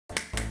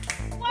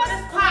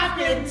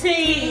United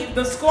team.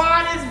 The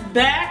squad is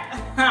back.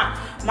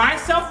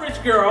 Myself,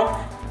 Rich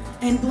Girl,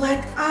 and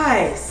Black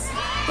Eyes.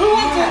 We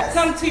want to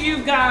come to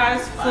you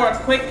guys for a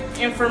quick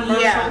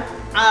infomercial.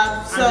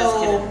 Yeah.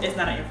 So it's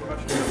not an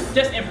infomercial,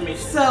 just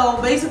information. So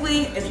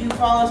basically, if you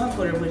follow us on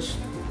Twitter, which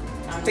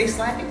they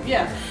slacking.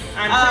 Yeah.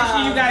 I'm pretty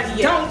sure you guys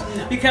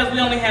don't because we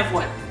only have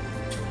what?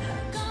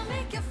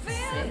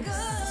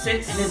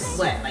 6. And it's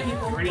what, like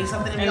 30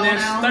 something and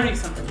there's now? 30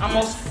 something,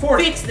 almost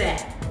 40. Fix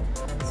that.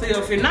 So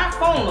if you're not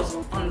following us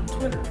on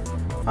Twitter,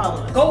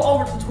 follow us. go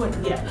over to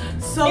Twitter. Yeah.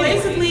 So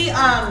basically,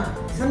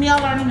 some of y'all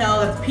already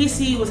know that the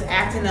PC was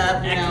acting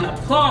up. You know,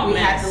 plum we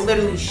had to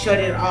literally shut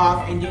it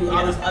off and do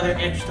all this other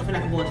extra stuff. We're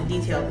not gonna go into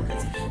detail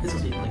because this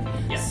was really quick.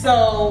 Yeah.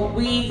 So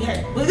we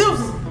had. Well, there was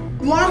this,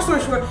 long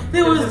story short,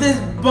 there was this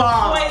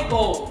bomb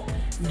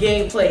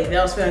gameplay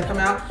that was gonna come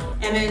out,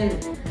 and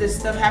then this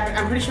stuff happened.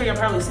 I'm pretty sure y'all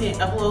probably seen it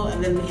upload,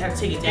 and then we had to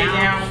take it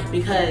down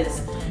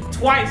because.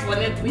 Twice,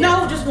 wasn't it?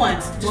 No, just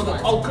once. Just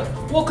once. Okay.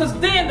 Well, because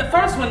then the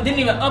first one didn't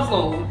even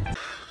upload.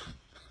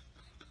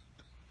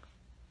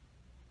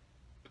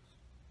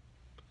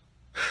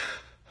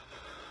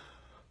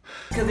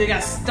 Because they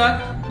got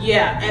stuck.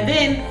 Yeah, and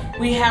then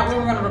we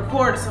were gonna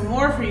record some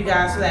more for you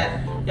guys so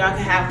that y'all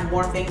can have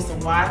more things to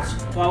watch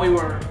while we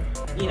were,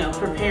 you know,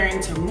 preparing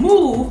to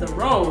move the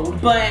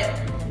road. But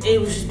it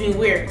was just being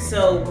weird,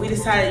 so we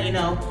decided, you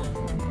know,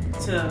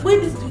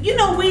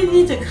 we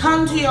need to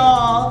come to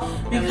y'all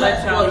because,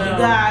 well, you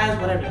guys,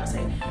 whatever y'all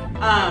say,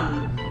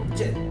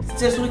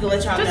 just so we can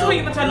let y'all know. Just so we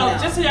can let y'all know,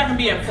 just so y'all can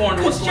be informed.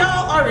 Because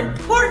y'all are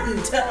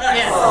important to us.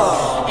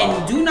 Yes.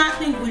 And do not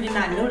think we did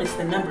not notice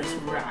the numbers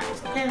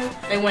rise, okay?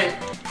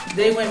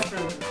 They went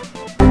from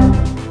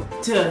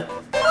to.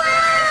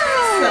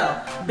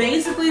 So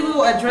basically, we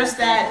will address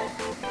that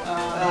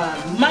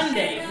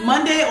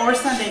Monday or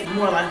Sunday,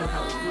 more likely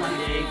probably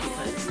Monday,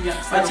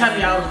 because by the time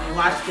y'all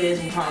watch this,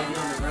 we'll probably be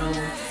on the road.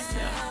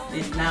 Yeah.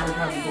 If not, we'll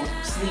probably go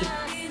to sleep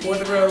for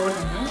the road.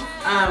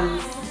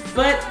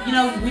 But you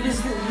know,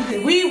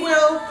 we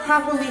will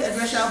properly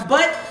address y'all.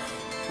 But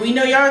we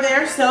know y'all are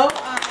there, so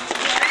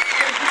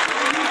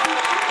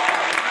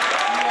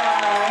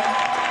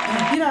we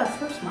hit our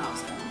first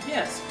milestone.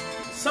 Yes.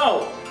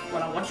 So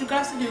what I want you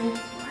guys to do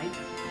right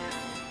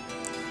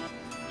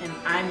now, and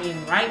I mean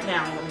right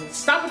now,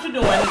 stop what you're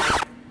doing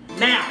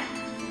now.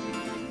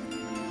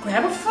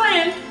 Grab a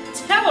friend,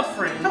 tell a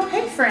friend. Oh,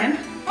 hey friend.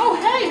 Oh,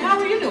 hey, how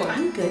are you doing?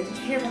 I'm good. Did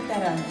you hear about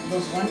that,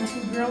 those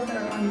 1-2 girls that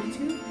are on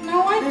YouTube?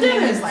 No, I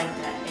didn't. It's like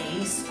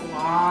the A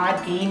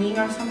Squad Gaming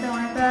or something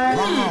like that.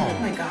 Wow. Oh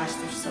my gosh,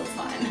 they're so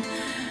fun.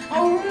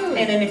 Oh, really?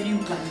 And then if you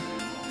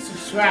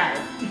subscribe,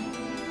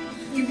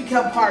 you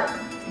become part,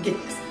 get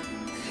this,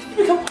 you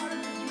become part of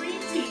the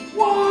Dream Team.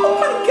 Whoa. Oh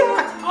my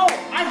gosh. Oh,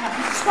 I have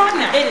to subscribe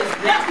now. It is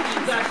that's what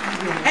you guys should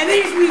be doing. And then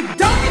you should be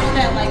dunking on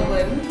that like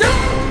button.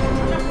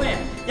 I'm not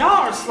playing.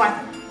 Y'all are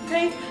slacking.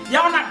 Okay?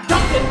 Y'all not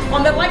dunking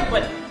on that like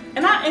button.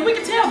 And we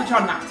can tell that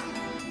y'all not.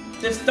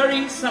 There's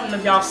 30 something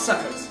of y'all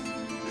suckers.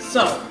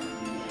 So,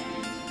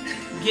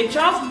 get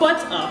y'all's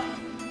butts up,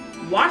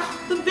 watch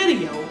the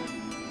video,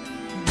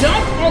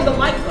 dunk on the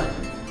like button,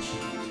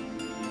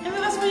 and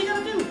then that's what you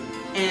gotta do.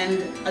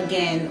 And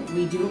again,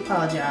 we do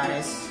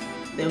apologize.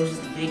 There was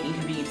just a big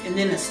inconvenience. And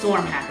then a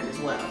storm happened as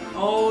well.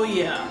 Oh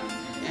yeah.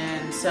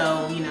 And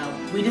so, you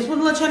know, we just want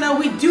to let y'all know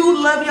we do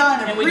love y'all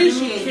and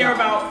appreciate y'all. We do care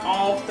about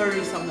all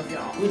 30 something of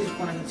y'all. We just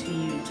want to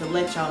continue to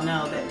let y'all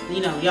know that,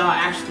 you know, y'all are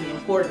actually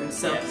important.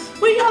 So, yes.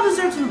 y'all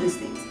deserve to know these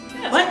things.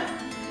 Yes. But,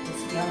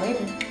 we'll see y'all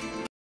later.